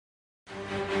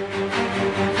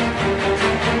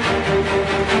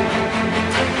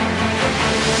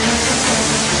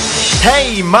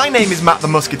Hey, my name is Matt the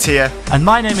Musketeer. And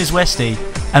my name is Westie,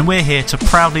 and we're here to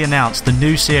proudly announce the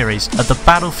new series of the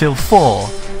Battlefield 4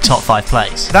 Top 5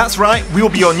 Plays. That's right, we will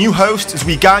be your new host as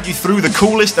we guide you through the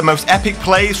coolest and most epic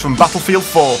plays from Battlefield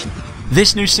 4.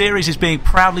 This new series is being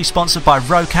proudly sponsored by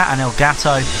Rocat and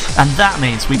ELGATO, and that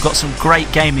means we've got some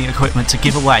great gaming equipment to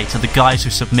give away to the guys who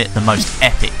submit the most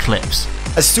epic clips.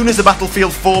 As soon as the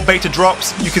Battlefield 4 beta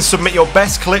drops, you can submit your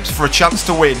best clips for a chance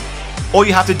to win. All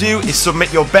you have to do is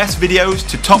submit your best videos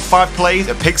to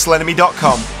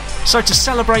top5plays@pixelenemy.com. So to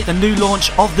celebrate the new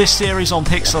launch of this series on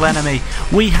Pixel Enemy,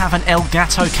 we have an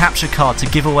ELGATO capture card to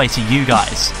give away to you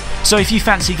guys. So if you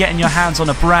fancy getting your hands on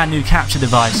a brand new capture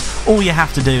device, all you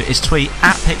have to do is tweet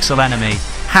 @PixelEnemy,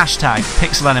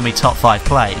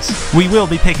 #PixelEnemyTop5Plays. We will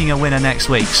be picking a winner next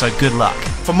week, so good luck.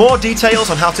 For more details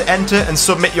on how to enter and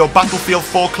submit your Battlefield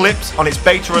 4 clips on its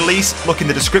beta release, look in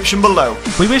the description below.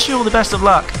 We wish you all the best of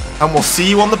luck. And we'll see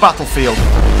you on the battlefield.